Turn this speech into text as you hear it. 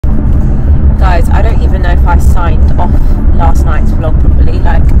Guys, I don't even know if I signed off last night's vlog properly.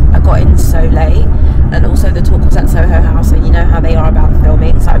 Like, I got in so late, and also the talk was at Soho House, and you know how they are about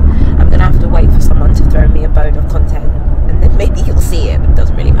filming, so I'm gonna have to wait for someone to throw me a bone of content, and then maybe you'll see it, but it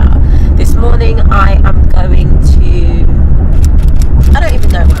doesn't really matter. This morning I am going to, I don't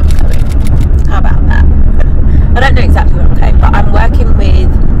even know where I'm going. How about that? I don't know exactly where I'm going, but I'm working with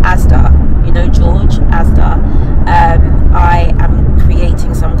Asda, you know George, Asda. I am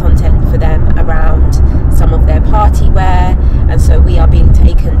creating some content for them around some of their party wear, and so we are being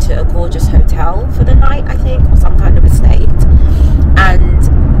taken to a gorgeous hotel for the night, I think, or some kind of estate,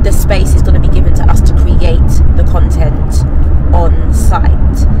 and the space is going to be given to us to create the content on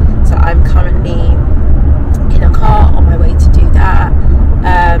site. So I'm currently in a car on my way to do that.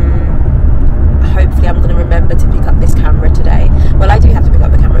 Hopefully I'm going to remember to pick up this camera today. Well, I do have to pick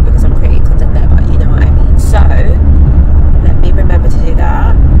up the camera because I'm creating content there, but you know what I mean. So let me remember to do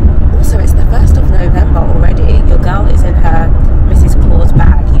that. Also, it's the 1st of November already. Your girl is in her Mrs. Claus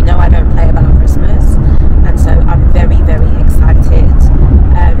bag. You know I don't play about Christmas, and so I'm very, very excited.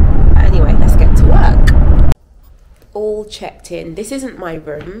 Anyway, let's get to work. All checked in. This isn't my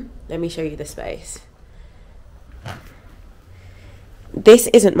room. Let me show you the space. This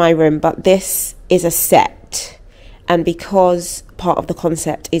isn't my room, but this is a set, and because part of the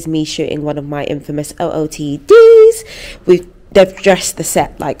concept is me shooting one of my infamous OOTDs, they've dressed the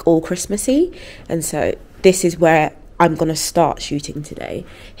set like all Christmassy, and so this is where I'm gonna start shooting today.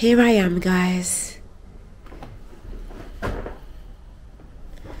 Here I am, guys.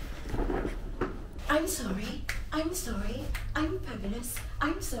 I'm sorry, I'm sorry, I'm fabulous,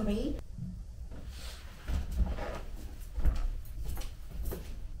 I'm sorry.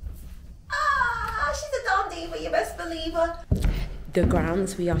 She's a darn diva, you best believe her. The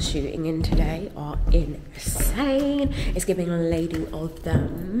grounds we are shooting in today are insane. It's giving a lady of the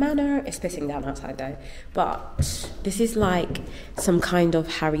manor. It's pissing down outside though. But this is like some kind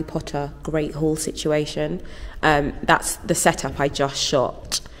of Harry Potter Great Hall situation. That's the setup I just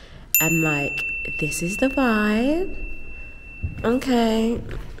shot. And like, this is the vibe. Okay.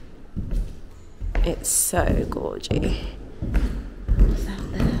 It's so gorgeous. What's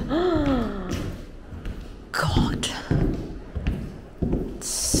out there? God.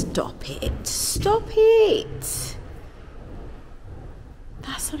 Stop it. Stop it.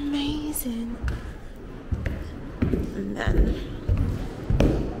 That's amazing. And then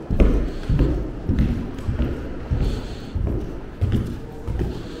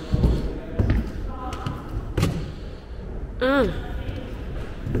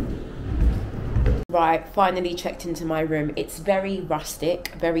Right, finally checked into my room. It's very rustic,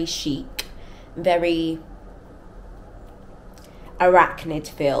 very chic, very arachnid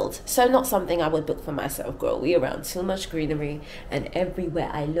filled, so not something I would book for myself, girl. We around too much greenery, and everywhere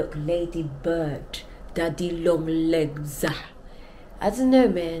I look, lady bird, daddy long legs. I don't know,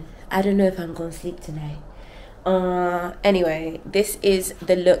 man. I don't know if I'm gonna sleep tonight. Anyway, this is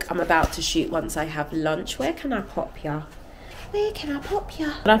the look I'm about to shoot once I have lunch. Where can I pop ya? Where can I pop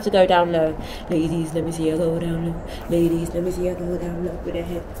ya? I have to go down low. Ladies, let me see you go down low. Ladies, let me see you go down low with a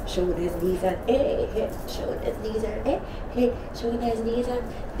head, shoulders, knees, and hey, head, shoulders, knees, and hey, shoulders, knees, and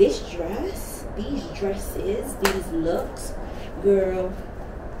this dress, these dresses, these looks, girl.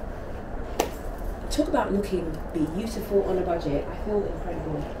 Talk about looking beautiful on a budget. I feel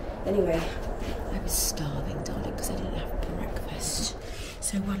incredible. Anyway, I was starving, darling, because I didn't have breakfast.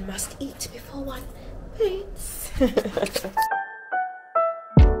 So one must eat before one eats.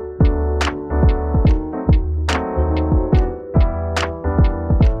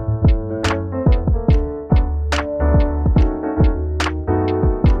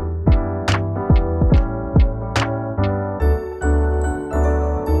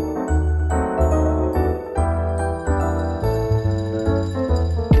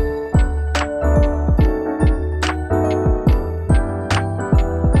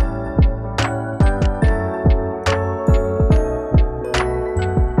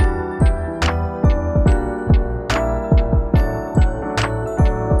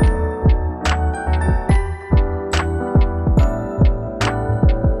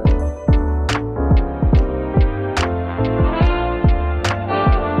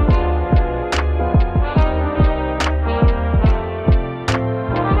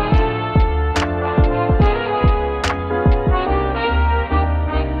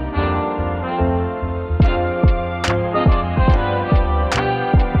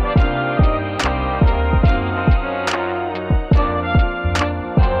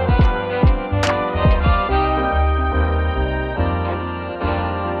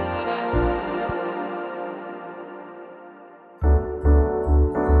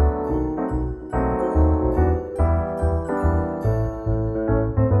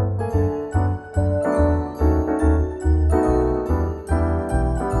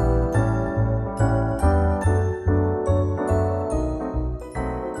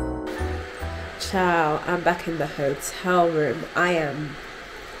 Ciao, I'm back in the hotel room. I am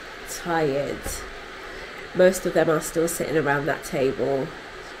tired. Most of them are still sitting around that table,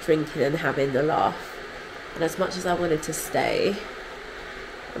 drinking and having a laugh. And as much as I wanted to stay,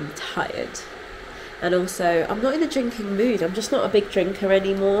 I'm tired. And also, I'm not in a drinking mood. I'm just not a big drinker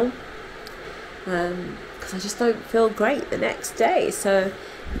anymore. Because I just don't feel great the next day. So,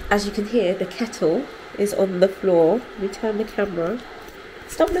 as you can hear, the kettle is on the floor. Let me turn the camera.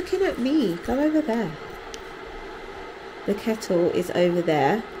 Stop looking at me. Go over there. The kettle is over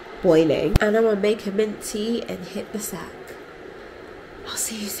there, boiling. And I'm going to make a mint tea and hit the sack. I'll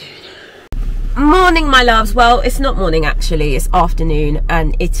see you soon. Morning, my loves. Well, it's not morning actually, it's afternoon,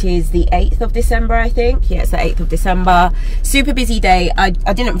 and it is the 8th of December, I think. Yeah, it's the 8th of December. Super busy day. I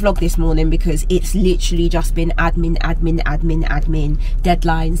didn't vlog this morning because it's literally just been admin,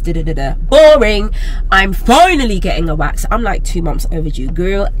 deadlines, boring. I'm finally getting a wax. I'm like 2 months overdue,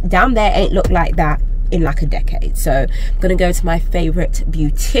 girl. Down there ain't looked like that in like a decade. So I'm gonna go to my favorite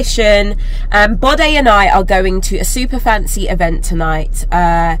beautician. Bode and I are going to a super fancy event tonight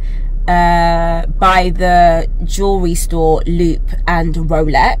by the jewelry store Loop and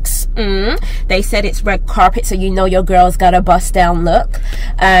Rolex. They said it's red carpet, so you know your girl's got a bust down look,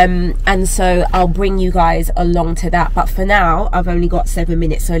 and so I'll bring you guys along to that. But for now, I've only got 7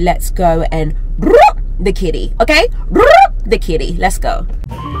 minutes, so let's go and the kitty. Okay, the kitty, let's go.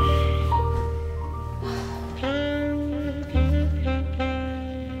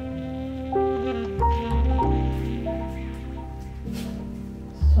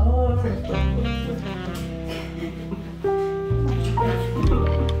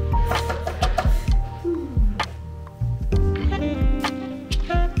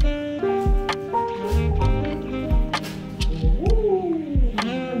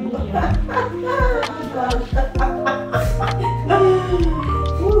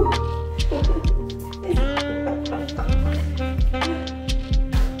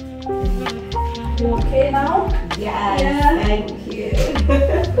 You okay now? Yes, yeah. Thank you.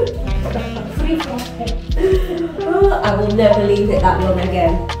 Free from pain. I will never leave it that long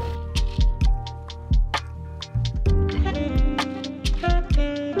again.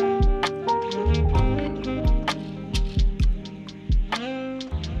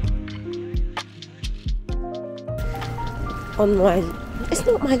 It's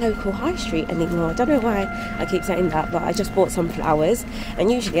not my local high street anymore. I don't know why I keep saying that, but I just bought some flowers,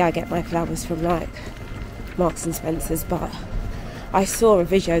 and usually I get my flowers from like Marks and Spencer's, but I saw a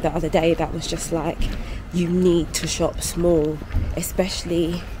video the other day that was just like, you need to shop small,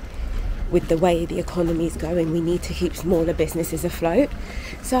 especially with the way the economy is going. We need to keep smaller businesses afloat.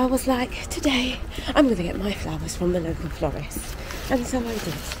 So I was like, today I'm gonna get my flowers from the local florist, and so I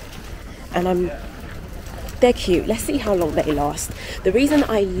did. And they're cute. Let's see how long they last. The reason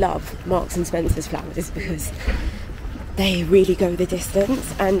I love Marks and Spencer's flowers is because they really go the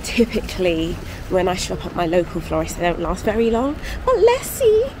distance, and typically when I shop at my local florist they don't last very long, but let's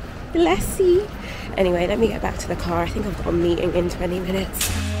see. Anyway, let me get back to the car. I think I've got a meeting in 20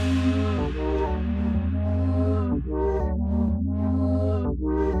 minutes.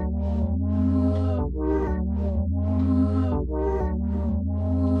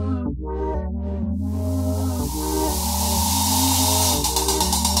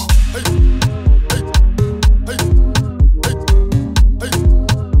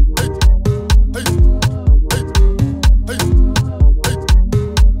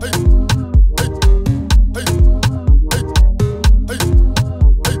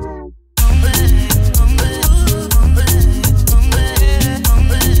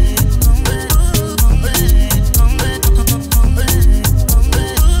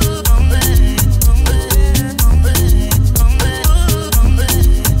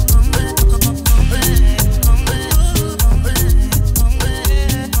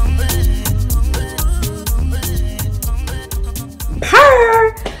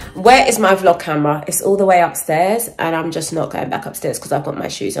 Where is my vlog camera? It's all the way upstairs, and I'm just not going back upstairs because I've got my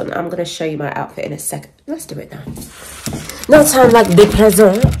shoes on. I'm going to show you my outfit in a second. Let's do it now. No time like the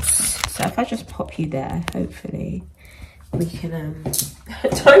presents. So if I just pop you there, hopefully we can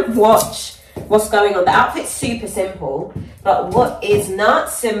don't watch what's going on. The outfit's super simple, but what is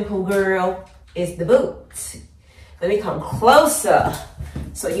not simple, girl, is the boots. Let me come closer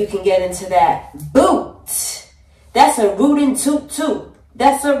so you can get into that boot. That's a rootin' toot toot.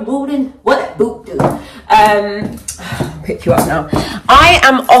 That's a rootin', what a boot do. I'll pick you up now. I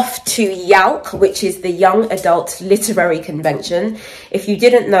am off to YALC, which is the Young Adult Literary Convention. If you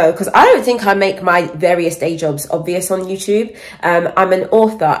didn't know, because I don't think I make my various day jobs obvious on YouTube. I'm an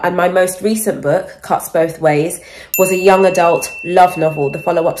author, and my most recent book, Cuts Both Ways, was a young adult love novel. The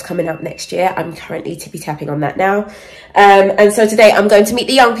follow-up's coming out next year. I'm currently tippy-tapping on that now. And so today I'm going to meet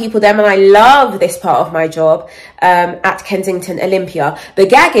the young people there, and I love this part of my job at Kensington Olympia. The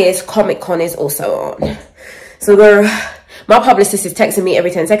gag is Comic Con is also on. So my publicist is texting me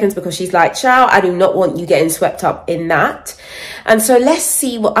every 10 seconds because she's like, Chow, I do not want you getting swept up in that. And so let's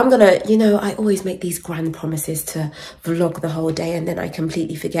see what I'm gonna, you know, I always make these grand promises to vlog the whole day and then I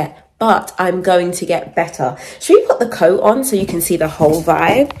completely forget. But I'm going to get better. Should we put the coat on so you can see the whole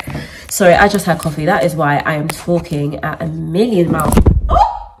vibe? Sorry, I just had coffee. That is why I am talking at a million miles.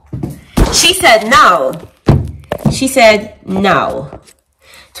 Oh! She said no. She said no.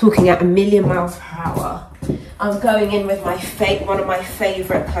 Talking at a million miles per hour. I'm going in with my one of my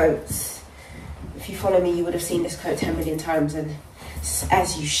favourite coats. If you follow me, you would have seen this coat 10 million times, and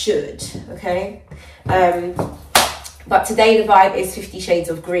as you should, okay? But today the vibe is 50 Shades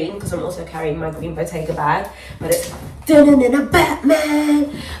of Green, because I'm also carrying my green Bottega bag, but it's done in a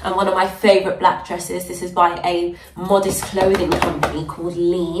Batman. And one of my favourite black dresses. This is by a modest clothing company called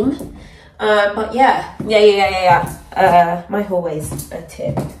Leem. But yeah. My hallway's a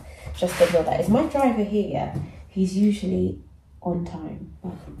tip. Just ignore that. Is my driver here yet? He's usually on time.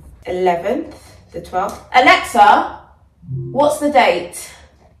 11th, the 12th. Alexa, what's the date?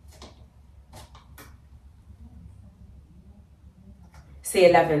 It's the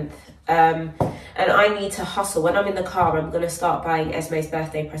 11th. And I need to hustle. When I'm in the car, I'm going to start buying Esme's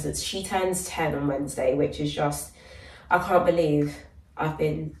birthday presents. She turns 10 on Wednesday, which is just, I can't believe I've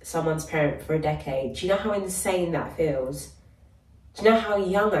been someone's parent for a decade. Do you know how insane that feels? Do you know how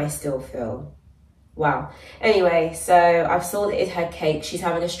young I still feel? Wow. Anyway, so I've sorted her cake. She's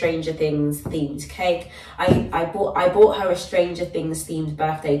having a Stranger Things themed cake. I bought her a Stranger Things themed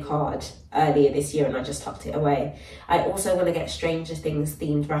birthday card earlier this year and I just tucked it away. I also want to get Stranger Things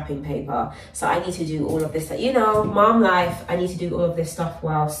themed wrapping paper. So I need to do all of this, you know, mom life. I need to do all of this stuff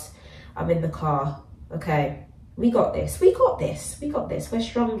whilst I'm in the car. Okay, we got this. We got this. We got this. We're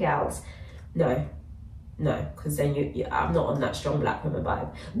strong gals. No, because then I'm not on that strong black woman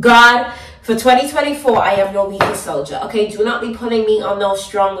vibe. God, for 2024, I am your weakest soldier. Okay, do not be putting me on no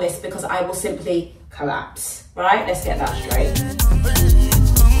strong list because I will simply collapse. Right? Let's get that straight.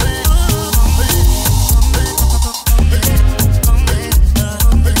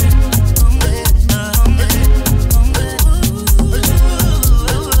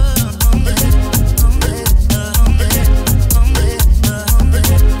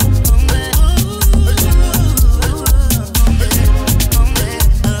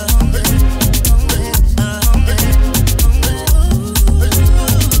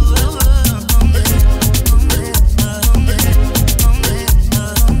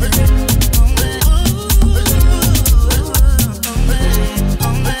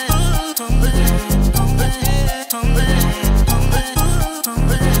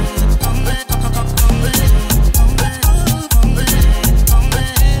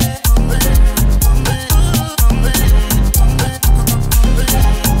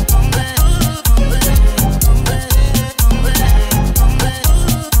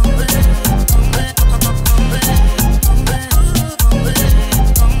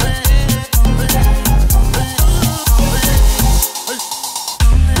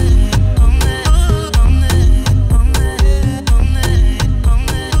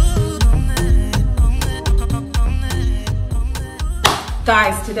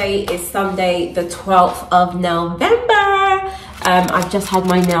 Guys, today is Sunday, the 12th of November. I've just had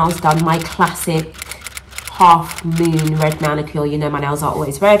my nails done, my classic half moon red manicure. You know my nails are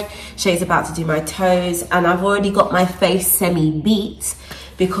always red. Shay's about to do my toes, and I've already got my face semi-beat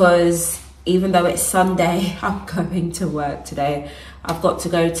because even though it's Sunday, I'm going to work today. I've got to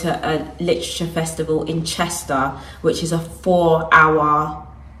go to a literature festival in Chester, which is a 4-hour,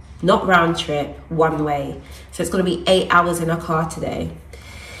 not round trip, one way. So it's going to be 8 hours in a car today.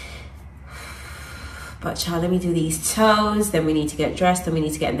 But child, let me do these toes, then we need to get dressed, then we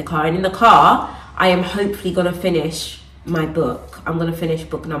need to get in the car. And in the car, I am hopefully going to finish my book. I'm going to finish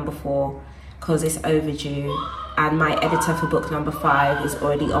book number 4 because it's overdue. And my editor for book number 5 is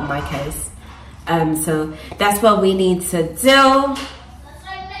already on my case. So that's what we need to do.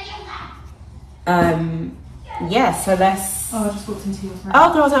 Yeah, so let's... Oh, I just walked into your room.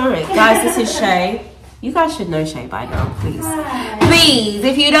 Oh, girl, don't worry. Guys, this is Shay. You guys should know Shay by now, please. Hi. Please,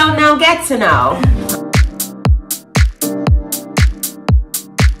 if you don't know, get to know.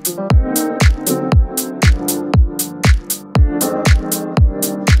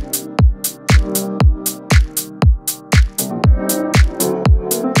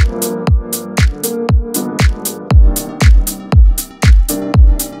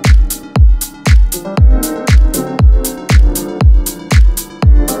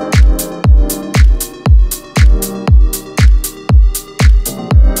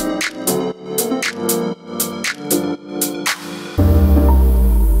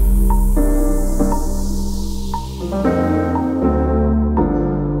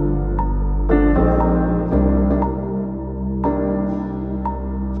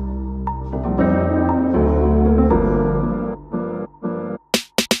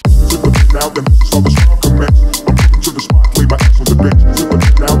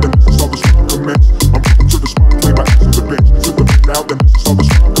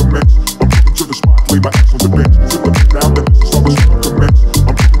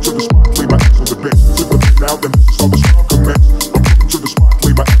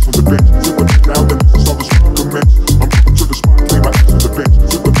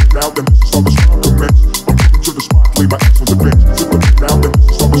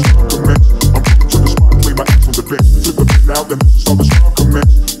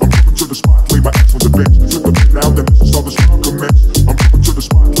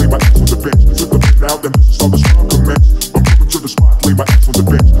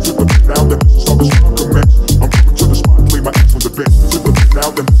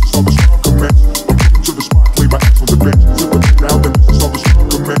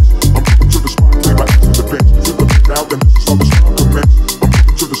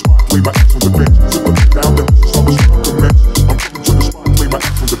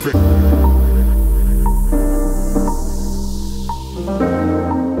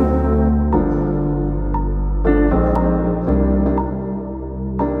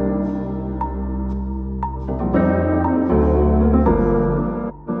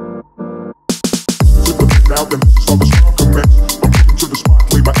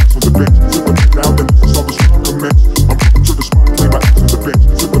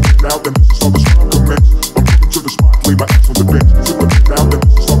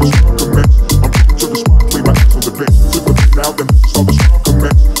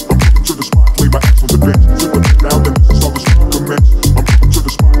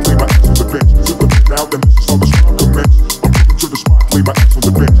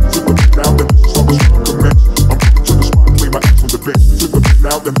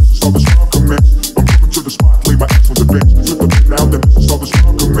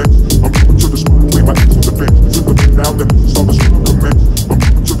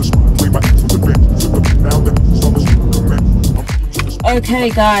 Okay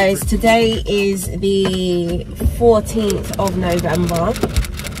guys, today is the 14th of November.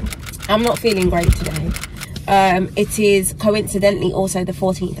 I'm not feeling great today. It is coincidentally also the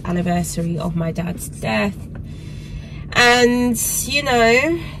 14th anniversary of my dad's death. And, you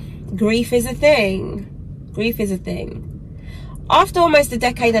know, grief is a thing. Grief is a thing. After almost a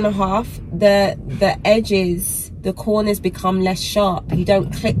decade and a half, the edges, the corners become less sharp. You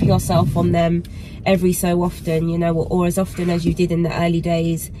don't clip yourself on them every so often, you know, or as often as you did in the early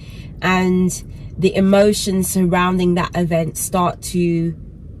days. And the emotions surrounding that event start to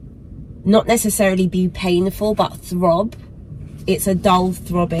not necessarily be painful, but throb. It's a dull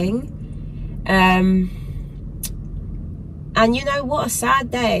throbbing. And you know, what a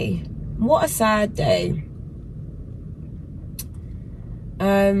sad day. What a sad day.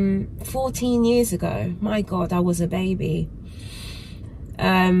 14 years ago, my God, I was a baby.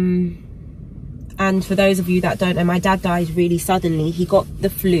 And for those of you that don't know, my dad died really suddenly. He got the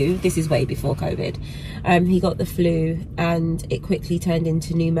flu. This is way before COVID. He got the flu and it quickly turned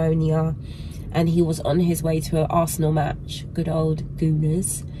into pneumonia. And he was on his way to an Arsenal match, good old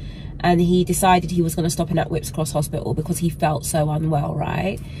Gooners. And he decided he was going to stop in at Whipps Cross Hospital because he felt so unwell,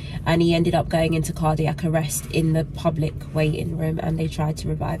 right? And he ended up going into cardiac arrest in the public waiting room, and they tried to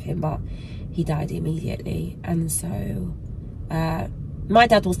revive him, but he died immediately. And so my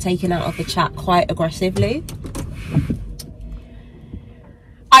dad was taken out of the chat quite aggressively.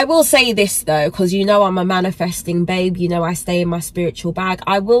 I will say this though, because you know I'm a manifesting babe, you know I stay in my spiritual bag.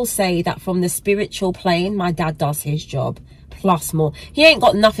 I will say that from the spiritual plane, my dad does his job. Plus more. He ain't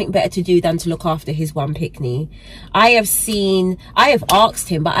got nothing better to do than to look after his one pickney. I have asked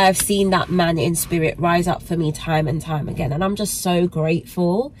him, but I have seen that man in spirit rise up for me time and time again. And I'm just so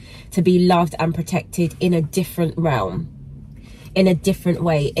grateful to be loved and protected in a different realm, in a different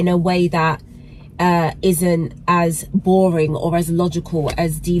way, in a way that isn't as boring or as logical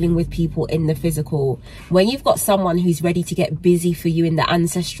as dealing with people in the physical. When you've got someone who's ready to get busy for you in the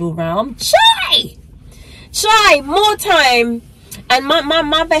ancestral realm, try more time. And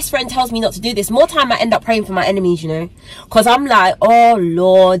my best friend tells me not to do this. More time I end up praying for my enemies, you know, because I'm like, oh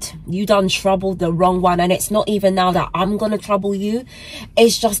Lord, you done troubled the wrong one. And it's not even now that I'm gonna trouble you,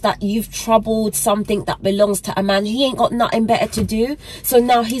 it's just that you've troubled something that belongs to a man. He ain't got nothing better to do, so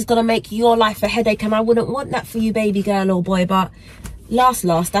now he's gonna make your life a headache. And I wouldn't want that for you, baby girl or boy, but last,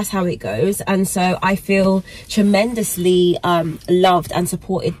 that's how it goes. And so I feel tremendously loved and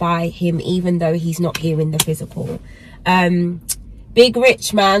supported by him, even though he's not here in the physical. Big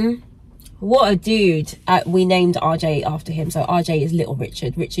Rich, man, what a dude. We named RJ after him, so RJ is Little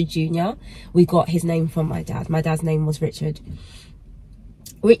Richard Jr. We got his name from my dad's name was Richard.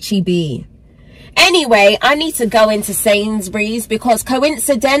 Richie B. Anyway, I need to go into Sainsbury's because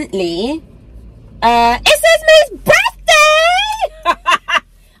coincidentally it's Esme's birthday.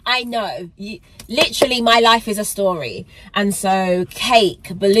 I know. Literally, my life is a story. And so,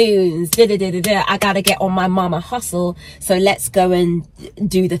 cake, balloons, I gotta get on my mama hustle. So let's go and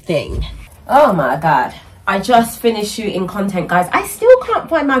do the thing. Oh my God. I just finished shooting content, guys. I still can't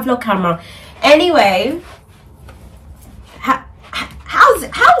find my vlog camera. Anyway,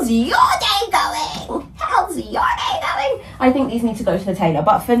 how's your day going? How's your day going? I think these need to go to the tailor.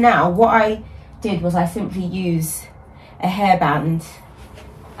 But for now, what I did was I simply used a hairband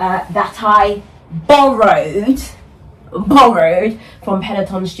that I borrowed from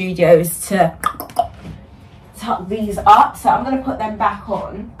Peloton Studios to tuck these up. So I'm going to put them back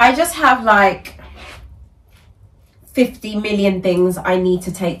on. I just have like 50 million things I need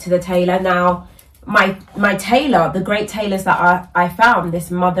to take to the tailor. Now, my tailor, the great tailors that I found, this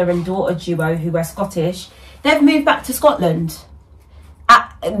mother and daughter duo who are Scottish, they've moved back to Scotland.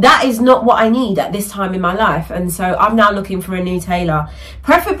 That is not what I need at this time in my life. And so I'm now looking for a new tailor,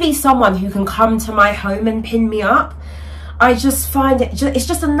 preferably someone who can come to my home and pin me up. I just find it's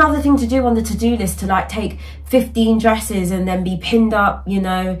just another thing to do on the to-do list, to like take 15 dresses and then be pinned up, you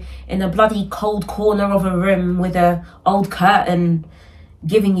know, in a bloody cold corner of a room with a old curtain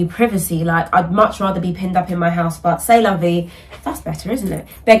giving you privacy. Like, I'd much rather be pinned up in my house. But c'est la vie, that's better, isn't it?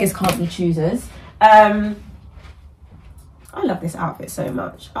 Beggars can't be choosers. I love this outfit so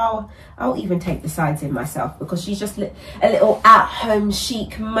much. I'll even take the sides in myself, because she's just a little at-home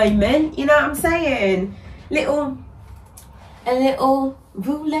chic moment, you know what I'm saying? A little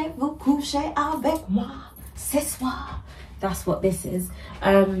voulez-vous coucher avec moi ce soir. That's what this is.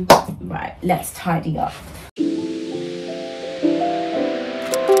 Right, let's tidy up.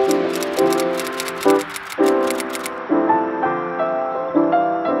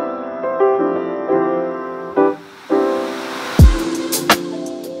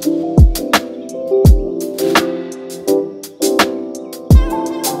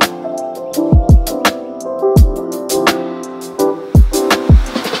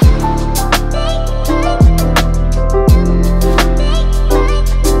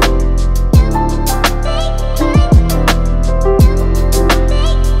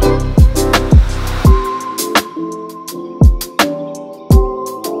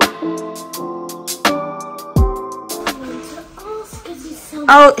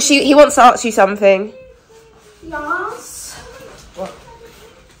 Oh, he wants to ask you something. Yes. What?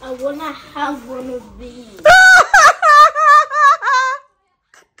 I wanna have one of these.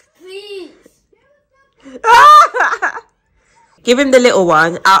 Please. Give him the little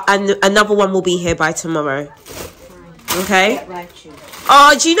one, and another one will be here by tomorrow. Okay?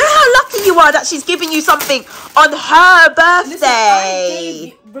 Oh, do you know how lucky you are that she's giving you something on her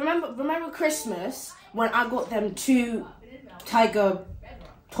birthday? Listen, remember Christmas when I got them 2 tiger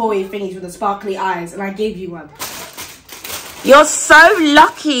toy thingies with the sparkly eyes, and I gave you one. You're so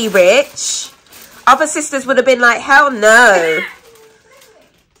lucky, Rich. Other sisters would have been like, hell no.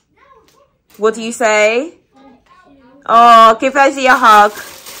 What do you say? Oh, give Ezzy a hug.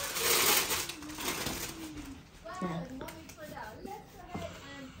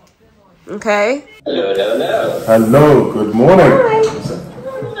 Okay. Hello. Hello, good morning. Hi.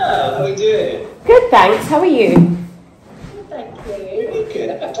 How are you doing? Good, thanks. How are you? Thank you. Really good.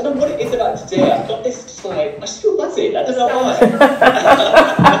 I don't know what it is about today. I've got this just like, I just feel buzzing. I don't know why.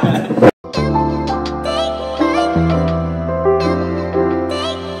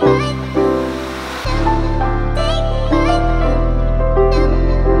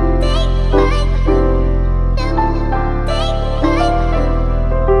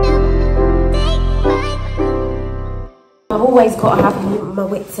 I've always got to have my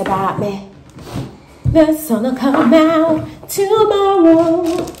wits about me. The sun will come out tomorrow,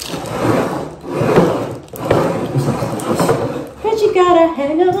 but you gotta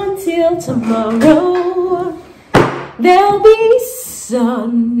hang on till tomorrow. There'll be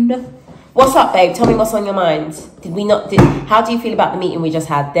sun. What's up, babe? Tell me what's on your mind. How do you feel about the meeting we just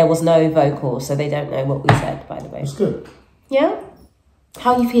had? There was no vocal, so they don't know what we said, by the way. It's good. Yeah?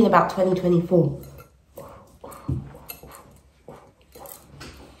 How are you feeling about 2024?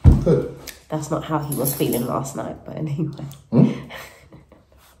 Good. That's not how he was feeling last night, but anyway.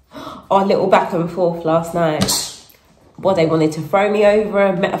 Our little back and forth last night. Well, they wanted to throw me over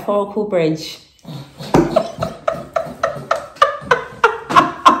a metaphorical bridge.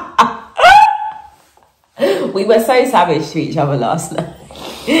 We were so savage to each other last night.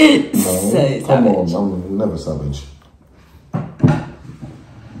 No, so come savage. on, I'm never savage.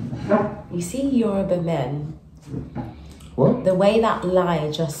 You see Yoruba men, What? the way that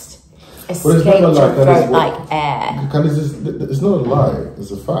lie just Well, escaped your throat like air. It's not a lie,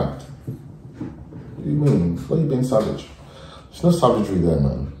 it's a fact. What do you mean? Why are you being savage? There's no savagery there,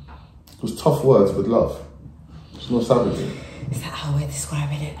 man. It was tough words with love. There's no savagery. Is that how we're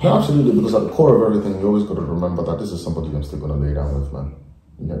describing it? No, absolutely, because at the core of everything, you always got to remember that this is somebody I'm still going to lay down with, man.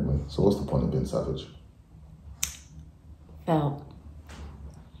 You get me? So what's the point of being savage? Felt.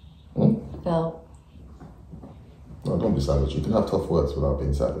 Hmm? Felt. No, don't be savage. You can have tough words without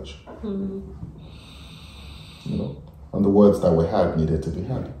being savage. You know? And the words that we had needed to be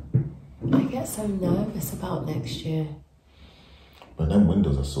had. I get so nervous about next year. But them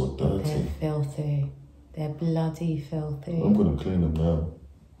windows are so dirty. They're filthy. They're bloody filthy. I'm going to clean them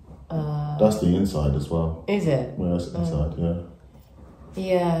now. That's the inside as well. Is it? Yeah, that's the inside, yeah.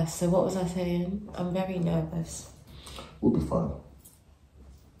 Yeah, so what was I saying? I'm very nervous. We'll be fine.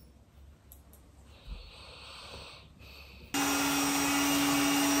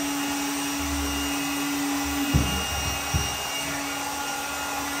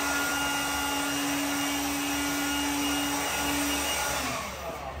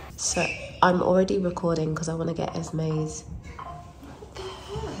 So I'm already recording because I want to get Esme's.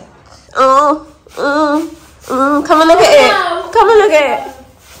 Oh, come and look at it. Come and look at it.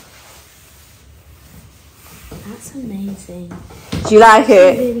 That's amazing. Do you like I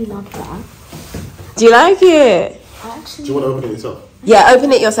it? really love that. Do you like it? Actually, Do you want to open it yourself? Yeah,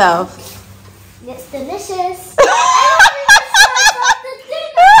 open it yourself. it's delicious. So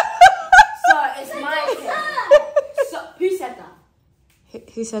it's my turn. So who said that?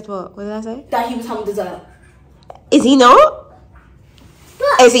 Who said what? What did I say? That he was having dessert. Is he not?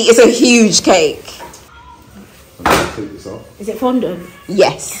 It's a huge cake. Take this off. Is it fondant?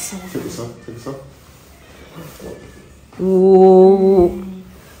 Yes. Take this off. Take this off. Ooh.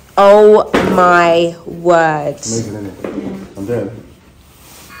 Oh my word. Amazing, isn't it? And then...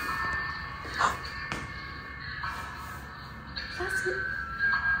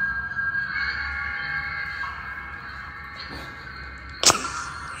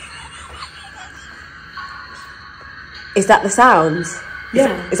 Is that the sound?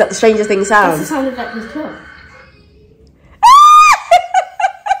 Yeah. Is that the Stranger Things That's the sound? sound of like his clock.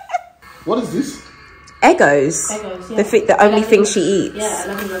 What is this? Eggos. Eggos, yeah. The only thing she eats. Yeah,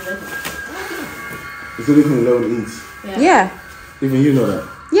 11. Is everything alone eats? Yeah. Even you know that.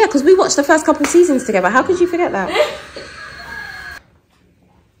 Yeah, because we watched the first couple of seasons together. How could you forget that?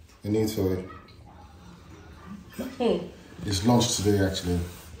 You need to... It's launched today, actually.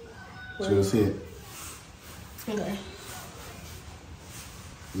 So you'll see it. Okay.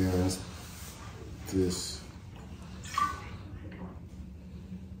 Yeah, it's this.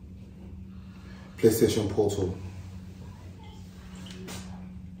 PlayStation Portal.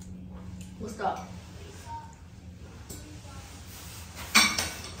 What's that?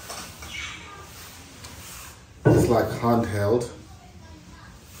 It's like handheld.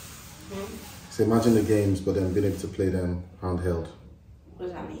 So imagine the games, but then being able to play them handheld. What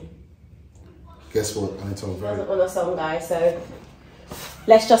does that mean? Guess what? I need to very... On a song, guys, so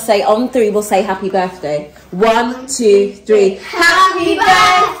let's just say on 3 we'll say happy birthday. 1, 2, 3. Happy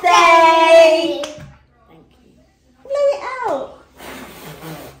birthday! Thank you. Blow it out.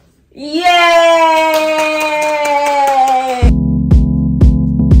 Yay!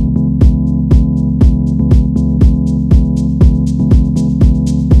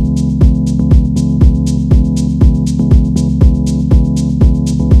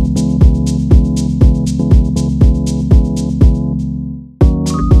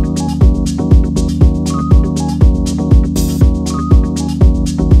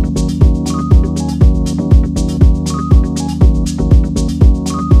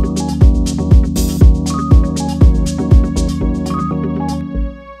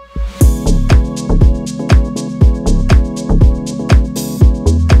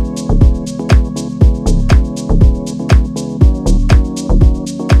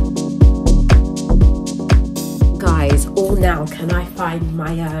 Now can I find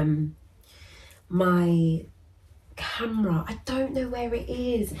my my camera? I don't know where it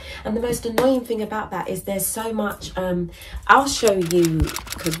is, and the most annoying thing about that is there's so much. I'll show you,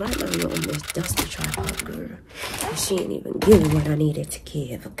 because right now you're on this dusty tripod, girl. She ain't even giving what I needed to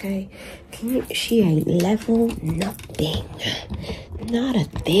give. Okay, she ain't level nothing, not a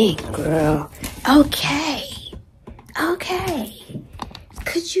thing, girl. Okay,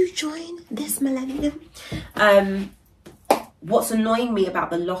 could you join this millennium? What's annoying me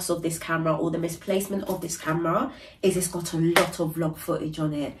about the loss of this camera or the misplacement of this camera is it's got a lot of vlog footage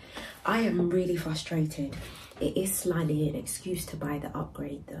on it. I am really frustrated. It is slightly an excuse to buy the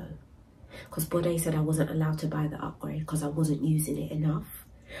upgrade though, because Bode said I wasn't allowed to buy the upgrade because I wasn't using it enough.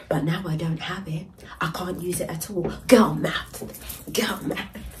 But now I don't have it. I can't use it at all. Girl math. Girl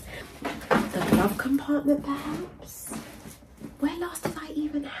math. The glove compartment perhaps? Where last did I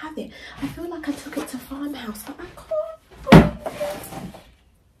even have it? I feel like I took it to Farmhouse, but I can't.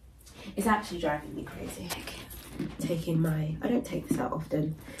 It's actually driving me crazy. Taking my, I don't take this out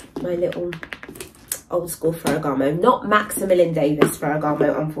often, my little old school Ferragamo, not Maximilian Davis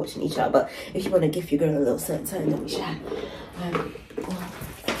Ferragamo, unfortunately, child, but if you want to give your girl a little something, then we shall.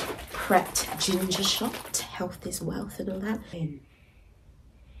 Prepped ginger shot, health is wealth and all that.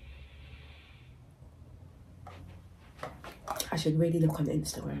 I should really look on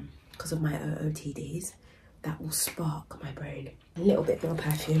Instagram because of my OOTDs. That will spark my brain. A little bit more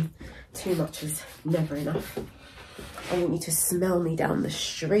perfume. Too much is never enough. I want you to smell me down the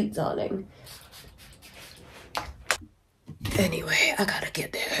street, darling. Anyway, I gotta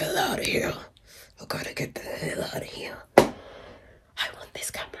get the hell out of here. I gotta get the hell out of here. I want this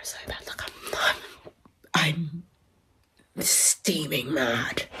camera so bad. Look, I'm steaming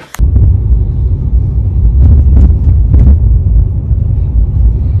mad.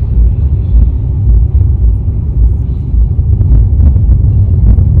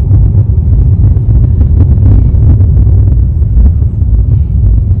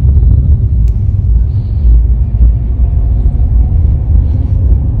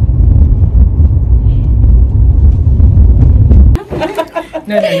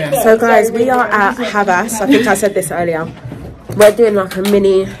 No. So guys, we are at Havas. I think I said this earlier. We're doing like a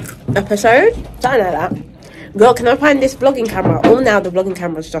mini episode. Don't know that. Girl, can I find this vlogging camera? Oh, now the vlogging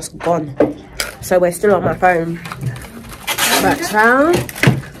camera's just gone. So we're still on my phone. But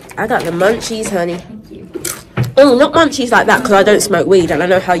I got the munchies, honey. Oh, not munchies like that because I don't smoke weed and I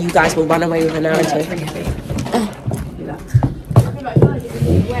know how you guys will run away with a narrative.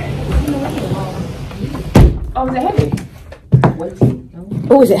 Oh, is it heavy?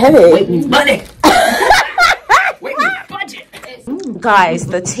 Oh, is it heavy? Wait means money. Wait means budget. Guys,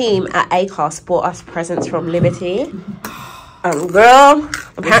 the team at Acast bought us presents from Liberty. Girl,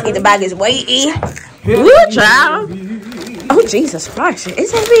 apparently the bag is weighty. Woo, child. Oh, Jesus Christ, it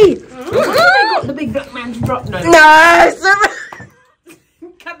is heavy. They got the big black man to drop no. No,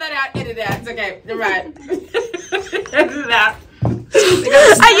 Cut that out, edit that. It's okay. You're right. Edit that. and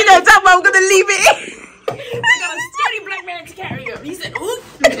you know, damn well I'm gonna leave it in. They got a sturdy black man to carry him. He said, ooh.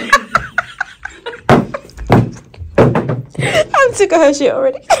 I'm sick of her shit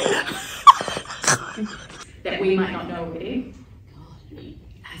already. That we might not know already?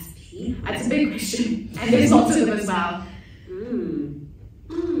 That's a big question. And there's lots of them as well.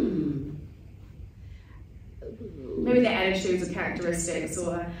 Maybe their attitudes or characteristics,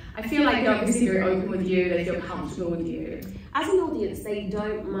 or I feel like they're obviously very open with you, they feel comfortable with you. As an audience, they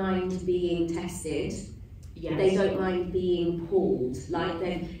don't mind being tested. Yes. They don't mind being pulled. Like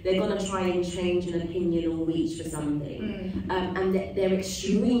they're gonna try and change an opinion or reach for something. And they're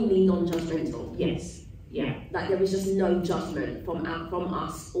extremely non-judgmental. Yes. Yeah. Like there is just no judgment from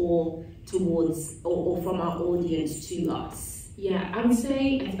us or towards or from our audience to us. Yeah, I would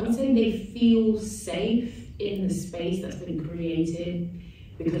say they feel safe in the space that's been created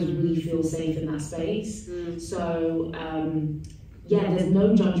because we feel safe in that space. So yeah, there's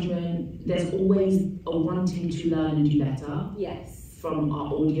no judgment. There's always a wanting to learn and do better. Yes. From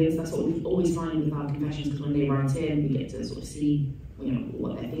our audience. That's what we always find with our confessions, because when they write in, we get to sort of see, you know,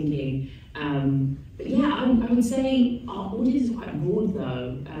 what they're thinking. But yeah, I would say our audience is quite broad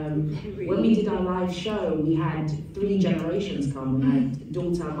though. When we did our live show, we had 3 generations come. We had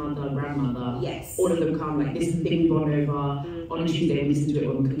daughter, mother, grandmother. Yes. All of them come. Like, this is the thing we bond over on a Tuesday. We listen to it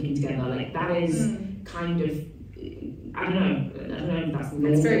when we're cooking together. Like, that is kind of, I don't know if that's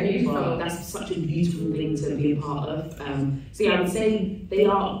normal. It's very beautiful. But that's such a beautiful thing to be a part of. So yeah, I would say they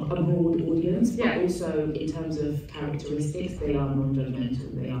are a broad audience, but also in terms of characteristics, they are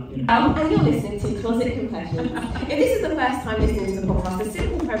non-judgmental. They are, you know. And you're listening to Closet Confessions. If this is the first time listening to the podcast, the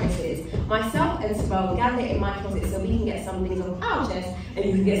simple premise is myself and Sabelle gather in my closet so we can get some things off our chest and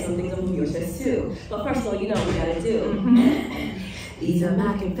you can get some things off your chest too. But first of all, you know what we gotta do. These are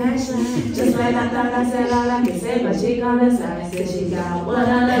my confessions. Just like I thought I said all I could say, but she got a side, said she got one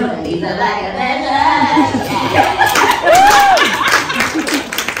on them. These are my confessions.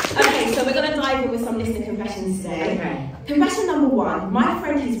 Okay, so we're gonna dive in with some listener confessions today. Okay. Confession number 1. My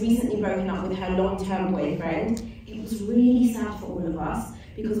friend has recently broken up with her long-term boyfriend. It was really sad for all of us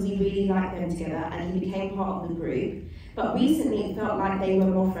because we really liked them together and he became part of the group. But recently it felt like they were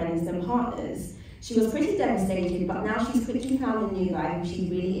more friends than partners. She was pretty devastated, but now she's quickly found a new guy who she's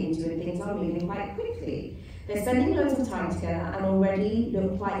really into and things are moving quite quickly. They're spending loads of time together and already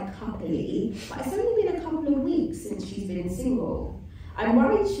look quite coupley, but it's only been a couple of weeks since she's been single. I'm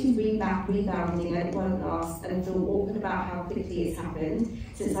worried she's rebounding and it won't last, and feel awkward about how quickly it's happened,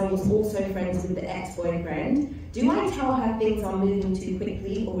 since I was also friends with the ex-boyfriend. Do I tell her things are moving too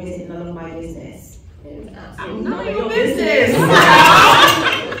quickly, or is it none of my business? It's absolutely none of your business.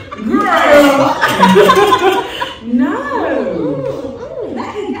 Girl! No! That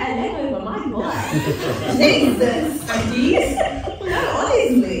can get a leg over my butt. Jesus! And these? No,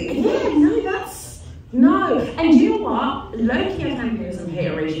 honestly. Yeah, no, that's... No. And you know what? Low-key, I can hear some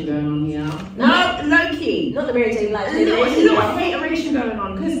hateration going on here. No, low-key. Not the Mary J. Blige. No, hateration going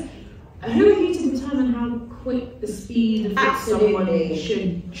on. Because who are you to determine how quick the speed of which someone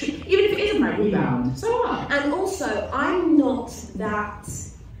should... Even if it is a right rebound. So what? And also, I don't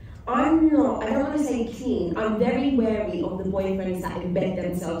want to say keen, I'm very wary of the boyfriends that embed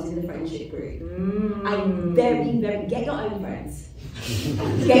themselves in the friendship group. I'm very, get your own friends.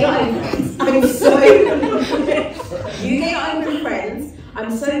 Get your own friends. I'm so, you get your own friends. I'm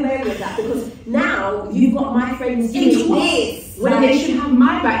so wary of that, because now you've got my friends doing this. When they should have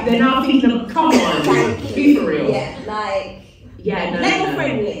my back, they're now thinking of, come on, be for real. Yeah, like, yeah, no, let your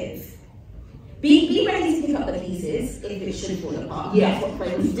friend live. Be ready to pick up the pieces if it should fall apart. Yeah. That's what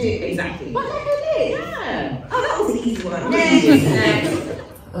friends do. Exactly. But let her live. Yeah. Oh, that was an easy one. Next.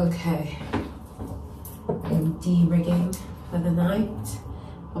 Okay, I'm de-rigging for the night.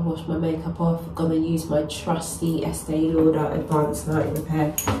 I washed my makeup off. Gonna use my trusty Estee Lauder Advanced Night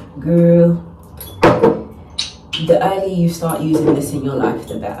Repair. Girl, the earlier you start using this in your life,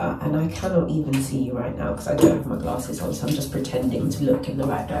 the better. And I cannot even see you right now because I don't have my glasses on, so I'm just pretending to look in the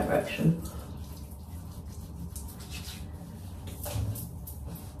right direction.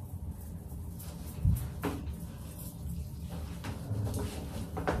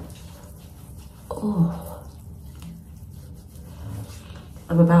 Oh,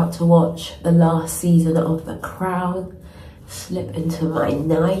 I'm about to watch the last season of The Crown, slip into my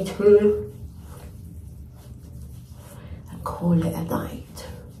nightroom and call it a night.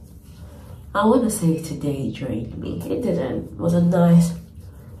 I want to say today drained me. It didn't. It was a nice,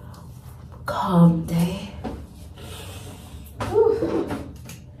 calm day. Whew.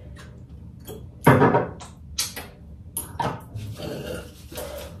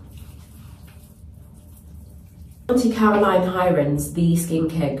 Auntie Caroline Hirons, the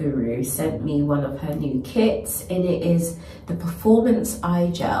skincare guru, sent me one of her new kits, and it is the Performance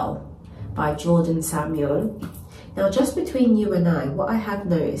Eye Gel by Jordan Samuel. Now, just between you and I, what I have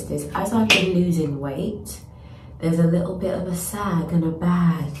noticed is as I've been losing weight, there's a little bit of a sag and a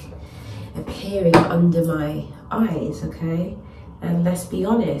bag appearing under my eyes, okay? And let's be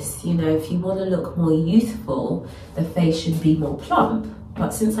honest, you know, if you want to look more youthful, the face should be more plump.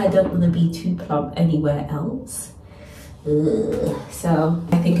 But since I don't want to be too plump anywhere else, so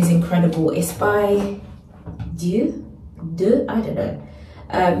I think it's incredible. It's by I don't know,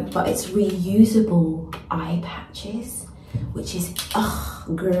 but it's reusable eye patches, which is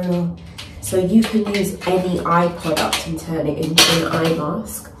girl. So you can use any eye product and turn it into an eye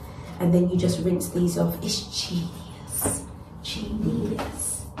mask, and then you just rinse these off. It's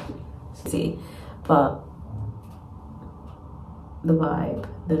genius. See, but the vibe,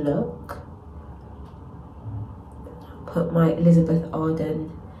 the look. Put my Elizabeth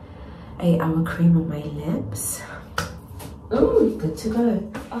Arden 8-hour cream on my lips. Ooh, good to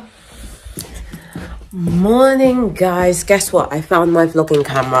go. Oh. Morning, guys. Guess what? I found my vlogging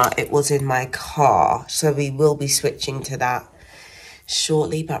camera. It was in my car, so we will be switching to that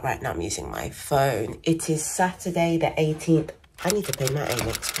shortly, but right now I'm using my phone. It is Saturday the 18th. I need to pay my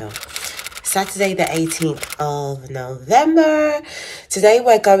Amex bill. Saturday the 18th of November. Today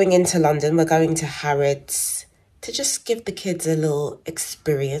we're going into London. We're going to Harrods to just give the kids a little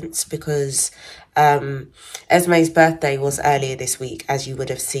experience, because Esme's birthday was earlier this week, as you would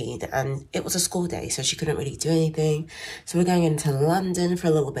have seen, and it was a school day, so she couldn't really do anything. So we're going into London for a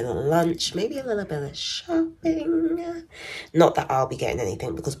little bit of lunch, maybe a little bit of shopping. Not that I'll be getting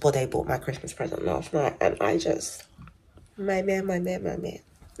anything, because Bode bought my Christmas present last night, and I just, my man.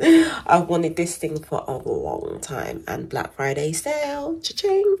 I've wanted this thing for a long time, and Black Friday sale,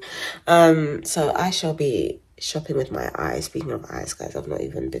 cha-ching. So I shall be shopping with my eyes. Speaking of eyes, guys, I've not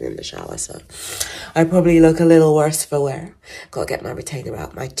even been in the shower, so I probably look a little worse for wear. Gotta get my retainer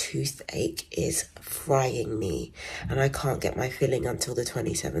out. My toothache is frying me, and I can't get my filling until the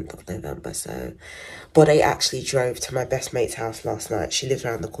 27th of November. So Bode actually drove to my best mate's house last night. She lives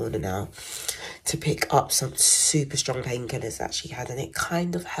around the corner now, to pick up some super strong painkillers that she had, and it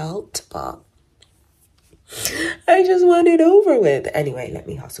kind of helped, but I just want it over with. Anyway, let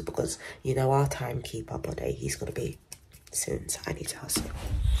me hustle, because you know our timekeeper Bode, he's gonna be soon, so I need to hustle.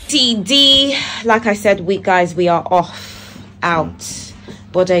 TD, like I said, guys, we are off out.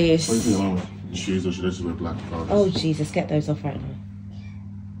 Bode is. What do you think about shoes, or should I just wear black trousers? Oh Jesus, get those off right now.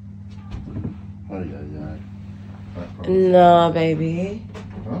 Oh yeah. Nah, baby.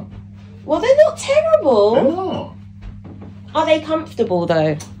 Huh? Well, they're not terrible. They're not. Are they comfortable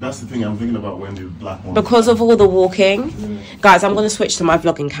though? That's the thing. I'm thinking about wearing the black ones. Because of all the walking. Guys, I'm going to switch to my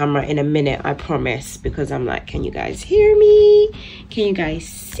vlogging camera in a minute, I promise. Because I'm like, can you guys hear me? Can you guys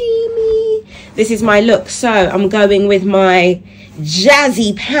see me? This is my look. So I'm going with my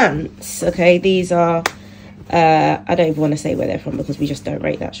jazzy pants. Okay, these are... I don't even want to say where they're from because we just don't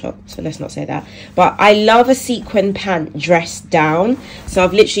rate that shop, so let's not say that. But I love a sequin pant dressed down. So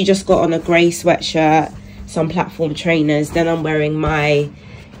I've literally just got on a grey sweatshirt, some platform trainers, then I'm wearing my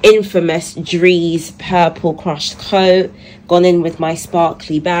infamous Dries purple crushed coat, gone in with my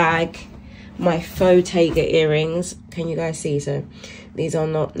sparkly bag, my faux Bottega earrings. Can you guys see? So these are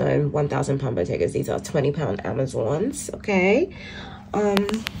not known £1,000 Bottegas, these are £20 Amazons. Okay,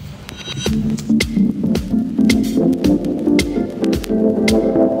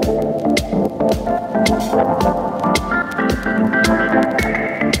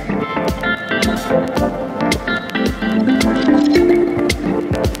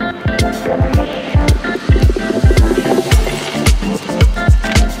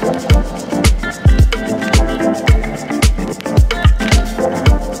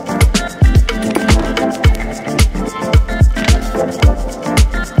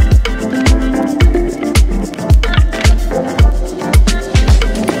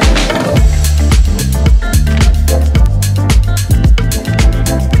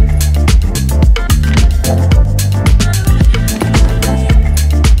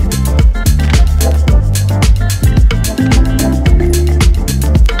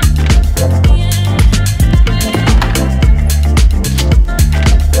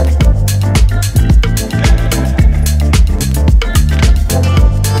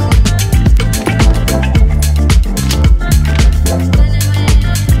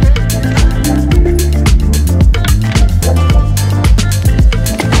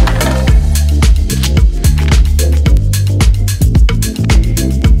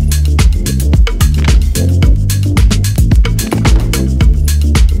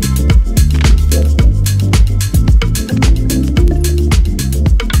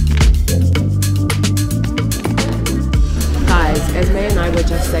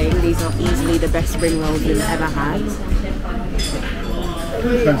 spring rolls we've ever had.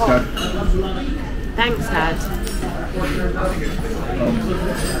 Thanks, Dad. Thanks, Dad.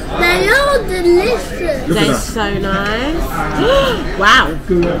 They're all delicious. They're so nice. Wow.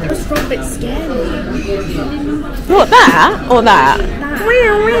 It's a bit scary. What, that or that?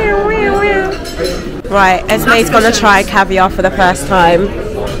 Right, Esme's gonna try caviar for the first time.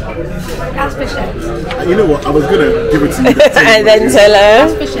 That's for shame. You know what? I was gonna give it to you. And then tell her.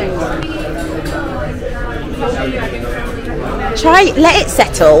 That's for shame. Try, let it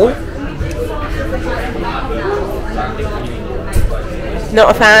settle.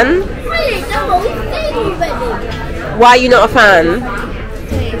 Not a fan? Why are you not a fan?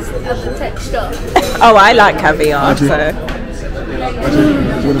 Taste of the texture. Oh, I like caviar, Ajay. so.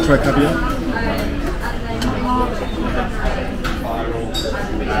 Ajay, do you want to try caviar?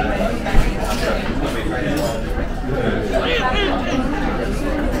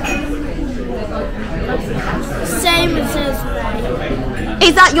 Same as Esme.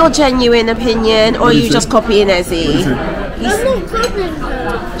 Is that your genuine opinion, or are you just copying Ezzy? I'm not copying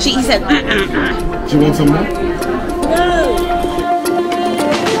her. She said, Do you want some more? No.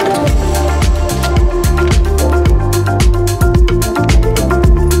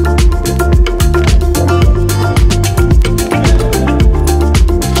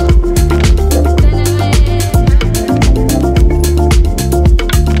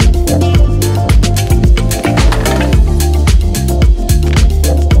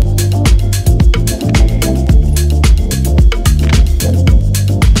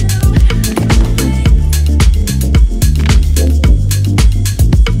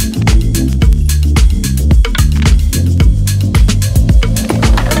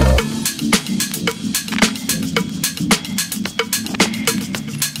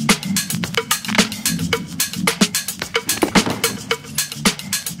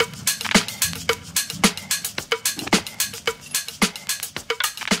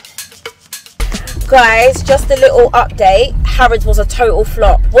 guys, just a little update. Harrods was a total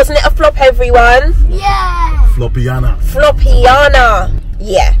flop. Wasn't it a flop, everyone? Yeah. Floppiana. Floppiana.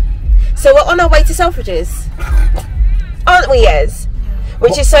 Yeah. So we're on our way to Selfridges. Aren't we, Ez?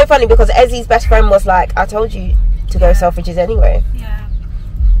 Which is so funny because Ezzy's best friend was like, I told you to go Selfridges anyway. Yeah.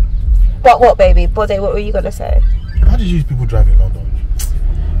 But what, baby? Bode, what were you going to say? How did you people drive in London?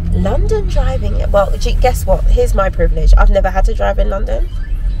 London driving, well, guess what? Here's my privilege. I've never had to drive in London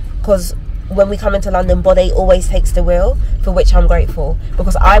because when we come into London, Bode always takes the wheel, for which I'm grateful,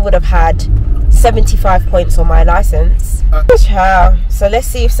 because I would have had 75 points on my license. So let's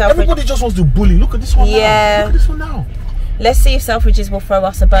see if Selfridges... Everybody just wants to bully. Look at this one now. Look at this one now. Let's see if Selfridges will throw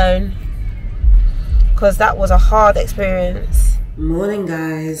us a bone, because that was a hard experience. Morning,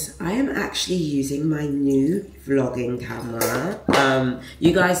 guys. I am actually using my new vlogging camera.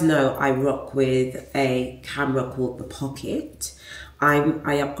 You guys know I rock with a camera called the Pocket. I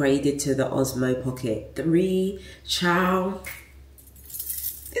upgraded to the Osmo Pocket 3. Ciao.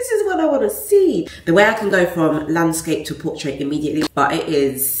 This is what I want to see. The way I can go from landscape to portrait immediately, but it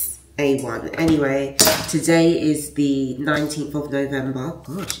is A1. Anyway, today is the 19th of November.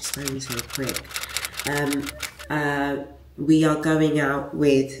 Gosh, it's going so quick. We are going out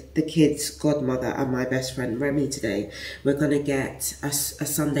with the kids' godmother and my best friend Remy today. We're going to get a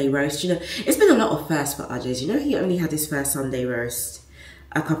Sunday roast. You know, it's been a lot of firsts for Ajay. You know, he only had his first Sunday roast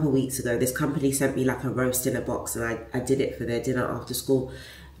a couple of weeks ago. This company sent me like a roast in a box, and I did it for their dinner after school.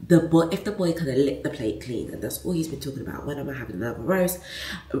 If the boy could have licked the plate clean, and that's all he's been talking about, when am I having another roast?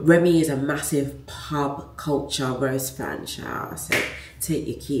 Remy is a massive pub culture roast fan, child. So take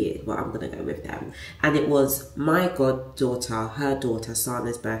your kid, well, I'm gonna go with them. And it was my goddaughter, her daughter,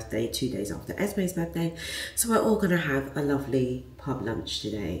 Sana's birthday, 2 days after Esme's birthday. So we're all gonna have a lovely pub lunch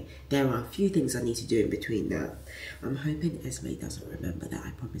today. There are a few things I need to do in between that. I'm hoping Esme doesn't remember that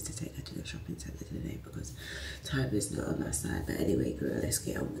I promised to take her to the shopping centre today, because time is not on my side. But anyway, girl, let's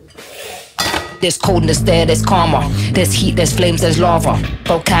get on with it. There's coldness there, there's karma. There's heat, there's flames, there's lava.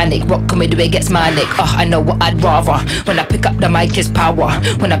 Volcanic, rock comedy, it gets manic. I know what I'd rather. When I pick up the mic, it's power.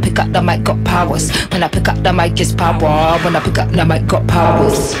 When I pick up the mic, got powers. When I pick up the mic, it's power. When I pick up the mic, got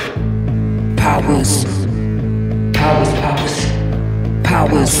powers. Powers. Powers, powers.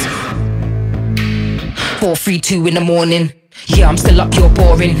 Powers. 4, 3, 2 in the morning. Yeah, I'm still up, you're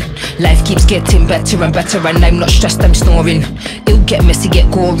boring. Life keeps getting better and better, and I'm not stressed, I'm snoring. It'll get messy, get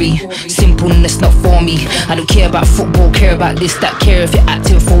gory. Simpleness not for me. I don't care about football, care about this, that, care if you're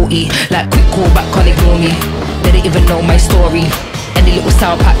acting 40. Like quick call back, can't ignore me. They don't even know my story. Any little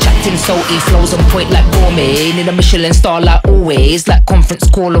sour patch acting salty, flows on point like gourmet. Need a Michelin star like always, like conference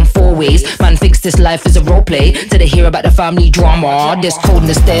call on 4 ways. Man thinks this life is a role play till they hear about the family drama. There's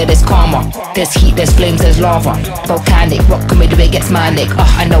coldness there, there's karma. There's heat, there's flames, there's lava. Volcanic, rock comedy, it gets manic.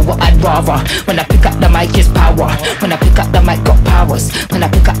 I know what I'd rather. When I pick up the mic, it's power. When I pick up the mic, got powers. When I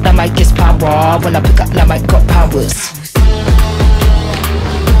pick up the mic, it's power. When I pick up the mic, got powers.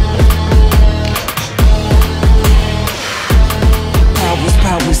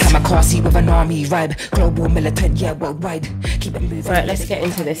 Powers. I'm a car seat with an army vibe. Global militant, yeah, worldwide. Keep it moving. Right, let's get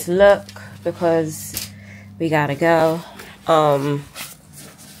into this look, because we gotta go. Are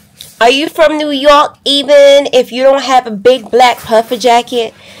you from New York? Even if you don't have a big black puffer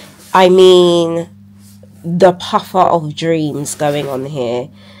jacket? I mean, the puffer of dreams going on here.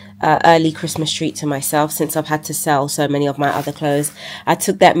 Early Christmas treat to myself, since I've had to sell so many of my other clothes. I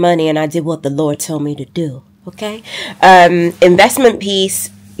took that money and I did what the Lord told me to do. Okay, investment piece.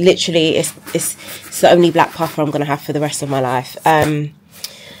 Literally, it's the only black puffer I'm gonna have for the rest of my life.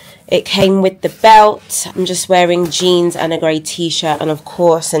 It came with the belt. I'm just wearing jeans and a grey t-shirt, and of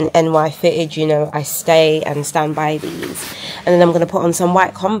course an NY fitted. You know, I stay and stand by these. And then I'm gonna put on some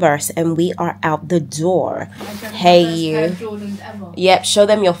white Converse, and we are out the door. Hey you. Yep, show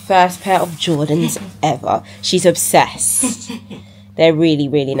them your first pair of Jordans ever. She's obsessed. They're really,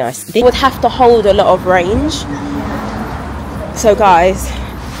 really nice. They would have to hold a lot of range. So guys,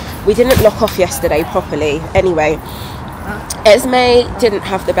 we didn't lock off yesterday properly. Anyway, Esme didn't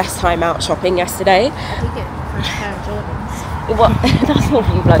have the best time out shopping yesterday. I did get a fresh pair of Jordans. What? That's all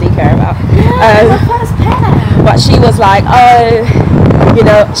you bloody care about. Yeah, my first pair. But she was like, oh, you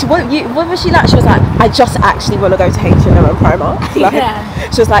know, what was she like? She was like, I just actually want to go to H&M and Primark. Like, yeah.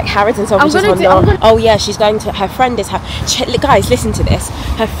 She was like, Harrods and Selfridges. Oh yeah, she's going to, her friend is guys, listen to this.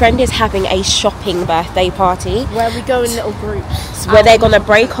 Her friend is having a shopping birthday party. Where we go in little groups. Where they're going to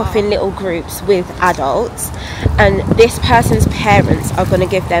break off in little groups with adults. And this person's parents are going to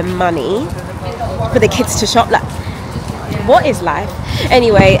give them money for the kids to shop. Like, what is life?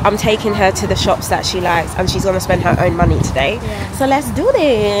 Anyway, I'm taking her to the shops that she likes, and she's going to spend her own money today. Yeah. So let's do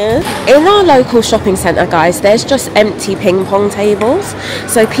this. In our local shopping centre, guys, there's just empty ping pong tables.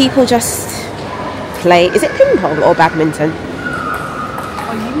 So people just play. Is it ping pong or badminton?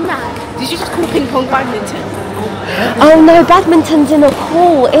 Are you mad? Did you just call ping pong badminton? Oh no, badminton's in a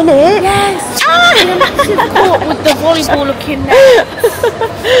court, innit? Yes! Ah! In a massive court with the volleyball looking there.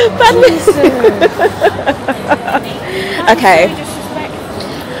 Badminton. Okay.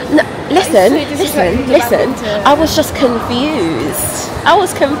 No, listen. I was just confused. That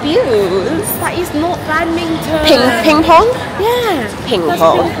is not badminton. Ping pong? Yeah. Ping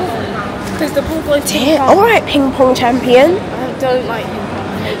pong. Because the ball goes ping pong. Alright, ping pong champion. I don't like ping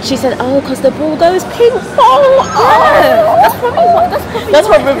pong. She said, oh, because the ball goes ping pong. Oh. That's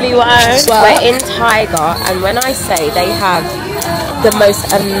probably why. We're in Tiger, and when I say they have the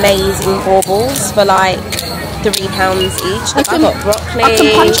most amazing baubles for like £3 each. I got broccoli. I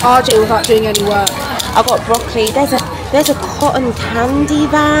can punch RJ without doing any work. I got broccoli. There's a cotton candy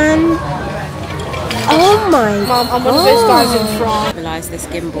van. Oh my Mum, I'm one of those guys in France. Realise this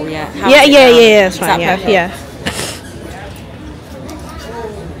gimbal yet? Yeah, it's fine. Yeah.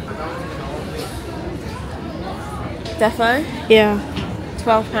 Defo? Yeah.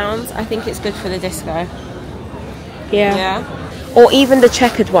 £12. I think it's good for the disco. Yeah. Or even the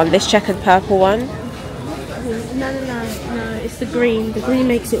checkered one, this checkered purple one. No, it's the green. The green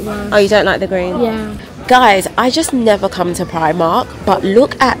makes it worse. Oh, you don't like the green? Yeah. Guys, I just never come to Primark, but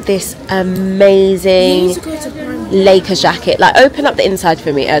look at this amazing Lakers jacket. Like, open up the inside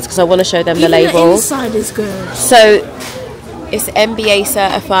for me, Ez, because I want to show them the label. The inside is good. So, it's NBA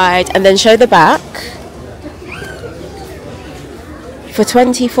certified, and then show the back. For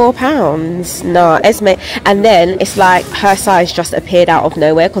 £24. Nah, Esme. And then it's like her size just appeared out of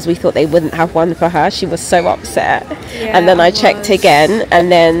nowhere because we thought they wouldn't have one for her. She was so upset. Yeah, and then I checked again,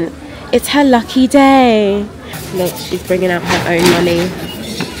 and then it's her lucky day. Look, she's bringing out her own money.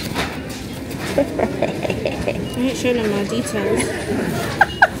 I ain't showing them my details.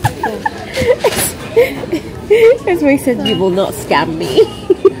 Esme said, you will not scam me.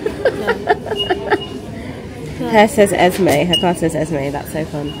 Her says Esme, her car says Esme, that's so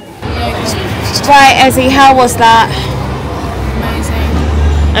fun. Right, Ezzy, how was that?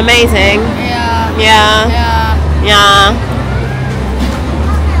 Amazing. Yeah.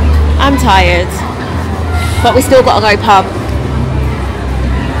 I'm tired. But we still gotta go pub.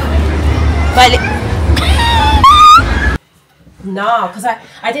 But no, because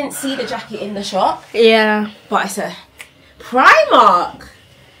I didn't see the jacket in the shop. Yeah. But I said, Primark.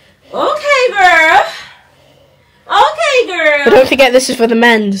 Okay, girl. Okay, girl. But don't forget, this is for the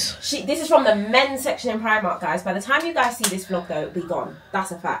men's. This is from the men's section in Primark, guys. By the time you guys see this vlog, though, it'll be gone.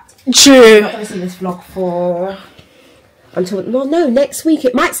 That's a fact. True. You're not going to see this vlog until next week.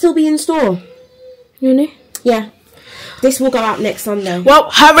 It might still be in store. Really? Yeah. This will go out next Sunday. Well,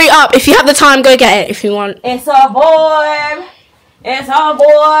 hurry up. If you have the time, go get it if you want. It's a boy. It's a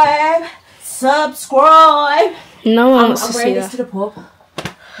boy. Subscribe. No one wants to I'm see wearing that. this to the pub.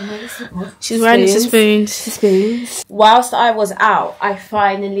 She's wearing it to spoons. Whilst I was out, I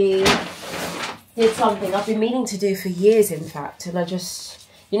finally did something I've been meaning to do for years, in fact. And I just,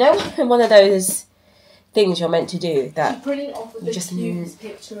 you know, one of those things you're meant to do that printed off with you just knew.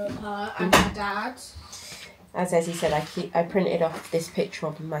 Picture of her and her dad. As Ezzy said, I printed off this picture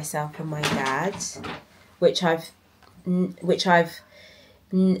of myself and my dad, which I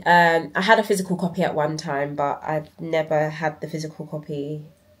had a physical copy at one time, but I've never had the physical copy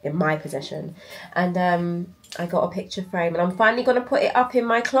in my possession. And I got a picture frame, and I'm finally going to put it up in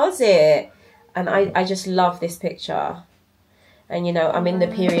my closet. And I just love this picture. And, you know, I'm in the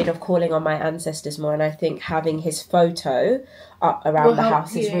period of calling on my ancestors more, and I think having his photo up around the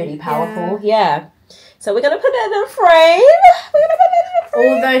house is really powerful. Yeah. So we're going to put it in a frame.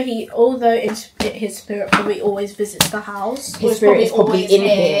 Although his spirit probably always visits the house. His spirit is probably in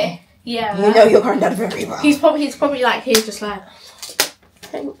here. Yeah. You know your granddad very well. He's probably like here, just like.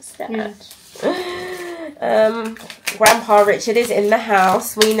 Thanks, Dad. Grandpa Richard is in the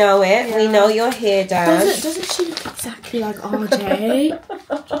house. We know it. Yeah. We know you're here, Dad. Doesn't she look exactly like RJ?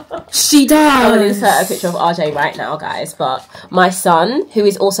 She does. I'm going to insert a picture of RJ right now, guys. But my son, who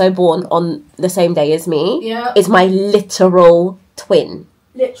is also born on the same day as me, is my literal twin.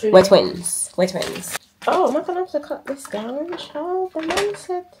 Literally. We're twins. Oh, am I going to have to cut this down, child? The man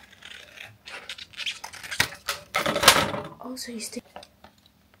said. Oh, so you still.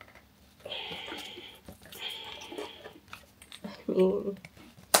 I'm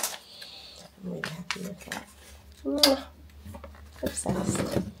really happy with that. Mwah.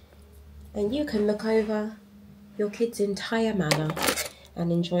 Obsessed. And you can look over your kid's entire manor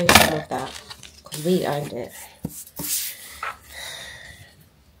and enjoy some of that, because we owned it.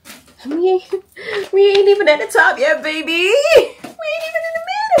 And we ain't even at the top yet, baby. We ain't even in the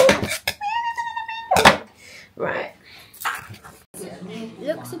middle. Right.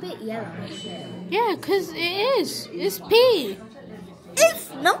 Looks a bit yellow. Yeah, because it is. It's pee. It's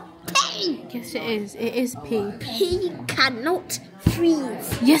not pee. Yes, it is. It is pee. Pee cannot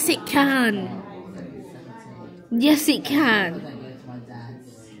freeze. Yes, it can. Yes, it can.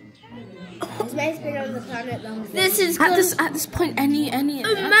 This man's been on the planet longer. This is at this point. Imagine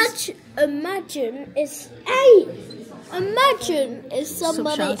it's Imagine if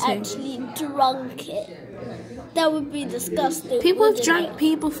somebody actually drunk it. That would be disgusting. People have drank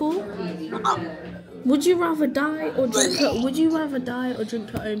pee before. Would you rather die or drink? Would you rather die or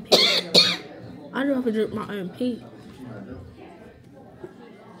drink your own pee? I'd rather drink my own pee.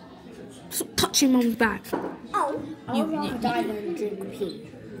 Stop touching mum's back. Oh, I'd rather die than drink pee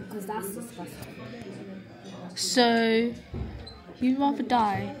because that's disgusting. So, you'd rather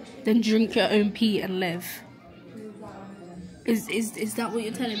die than drink your own pee and live? Is that what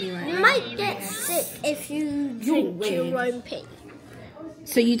you're telling me right now? You might get sick if you drink your own pee.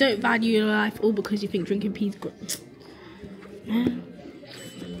 So you don't value your life all because you think drinking pee is good?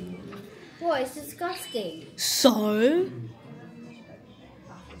 What? It's disgusting. So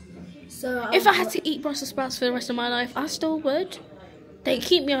if I had to eat Brussels sprouts for the rest of my life, I still would. They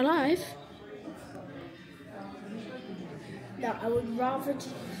keep me alive. No, I would rather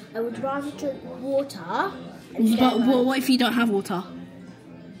drink water. But what if you don't have water?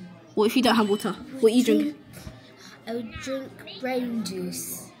 What if you don't have water? What you drink? I would drink brain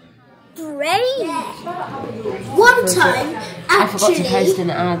juice. Brain? Yeah. One time, I forgot to post an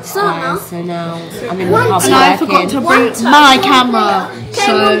ad, so now I'm in the pub and I forgot to bring my camera.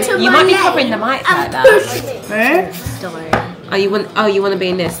 So you might be covering the mic like that. Oh, you want to be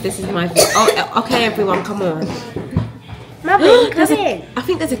in this? This is my. Oh, okay, everyone, come on. Mummy, come in. I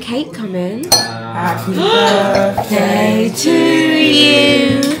think there's a cake coming. Happy birthday to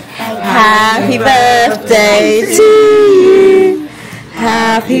you. Happy birthday to you.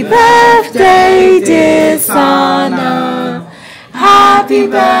 Happy birthday, dear Sana. Happy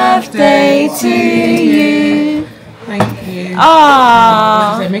birthday to you. Thank you.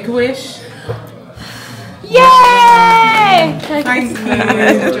 Ah. So make a wish. Yay! Thank you.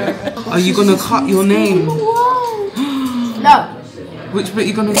 Are you gonna cut your name? No. Which bit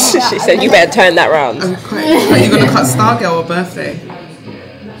you gonna cut? She said you better turn that round. Okay. Are you gonna cut Stargirl or birthday?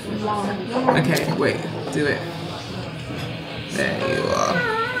 Okay, wait, do it. There you are.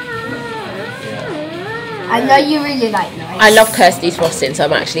 I know you really like nice. I love Kirsty's frosting, so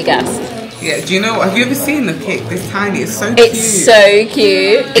I'm actually gassed. Yeah, do you know, have you ever seen the cake? This tiny, it's so cute. It's so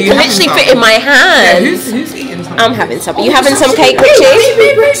cute. It can literally fit in my hand. Yeah, who's eating something? I'm having some. Are you having some cake, Richie?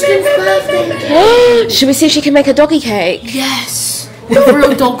 Should we see if she can make a doggy cake? Yes.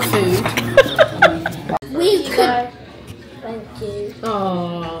 Real dog food. We could. Thank you.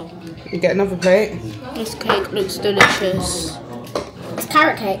 Oh, You get another plate? this cake looks delicious. It's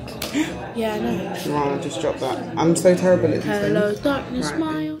carrot cake. Yeah, I know. Wow, just drop that. I'm so terrible at these Hello, things. darkness,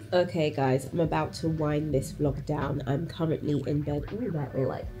 smile. Okay, guys, I'm about to wind this vlog down. I'm currently in bed. Ooh, that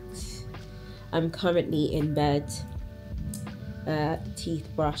light. I'm currently in bed, teeth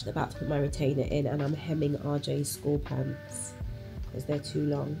brushed, about to put my retainer in, and I'm hemming RJ's school pants because they're too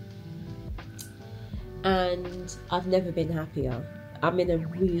long. And I've never been happier. I'm in a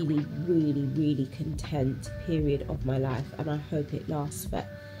really, really, really content period of my life, and I hope it lasts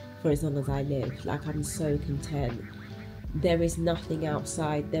for as long as I live. Like, I'm so content. There is nothing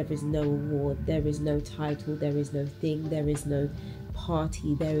outside. There is no award. There is no title. There is no thing. There is no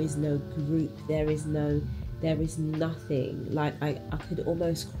party. There is no group. There is nothing. Like, I could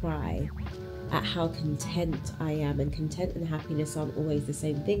almost cry at how content I am. And content and happiness aren't always the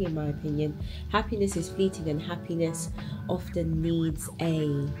same thing, in my opinion. Happiness is fleeting, and happiness often needs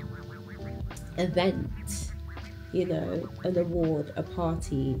a event, you know, an award, a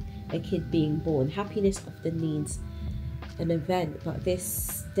party, a kid being born. Happiness often needs an event, but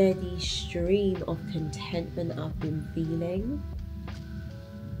this steady stream of contentment I've been feeling,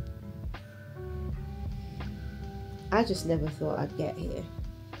 I just never thought I'd get here.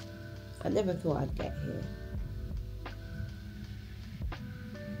 I never thought I'd get here.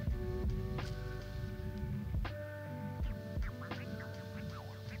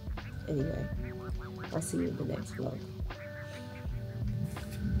 Anyway, I'll see you in the next vlog.